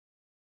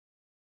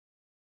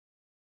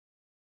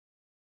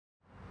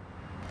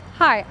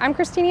Hi, I'm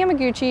Christina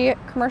Yamaguchi,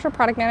 Commercial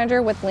Product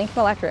Manager with Lincoln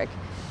Electric.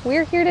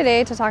 We're here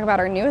today to talk about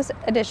our newest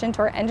addition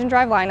to our engine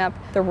drive lineup,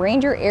 the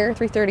Ranger Air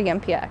 330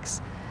 MPX.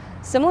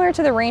 Similar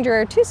to the Ranger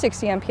Air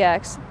 260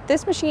 MPX,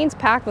 this machine's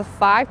packed with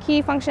 5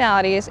 key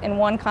functionalities in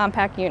one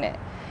compact unit.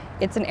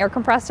 It's an air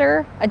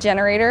compressor, a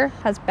generator,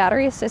 has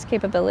battery assist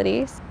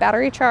capabilities,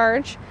 battery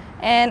charge,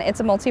 and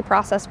it's a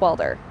multi-process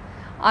welder.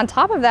 On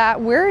top of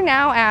that, we're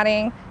now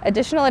adding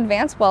additional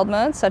advanced weld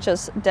modes such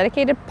as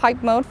dedicated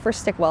pipe mode for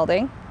stick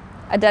welding,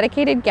 a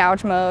dedicated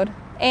gouge mode,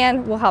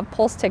 and we'll have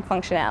pulse TIG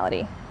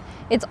functionality.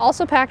 It's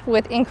also packed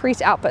with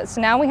increased output.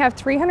 So now we have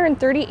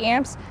 330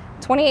 amps,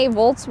 28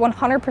 volts,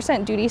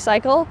 100% duty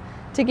cycle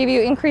to give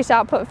you increased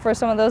output for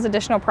some of those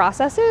additional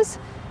processes.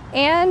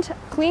 And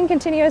clean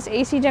continuous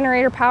AC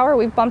generator power,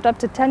 we've bumped up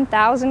to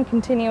 10,000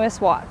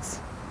 continuous watts.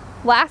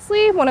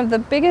 Lastly, one of the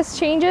biggest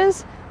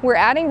changes, we're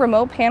adding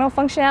remote panel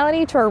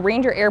functionality to our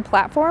Ranger Air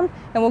platform,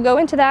 and we'll go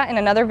into that in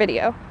another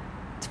video.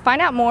 To find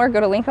out more,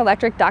 go to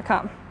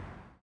lincolnelectric.com.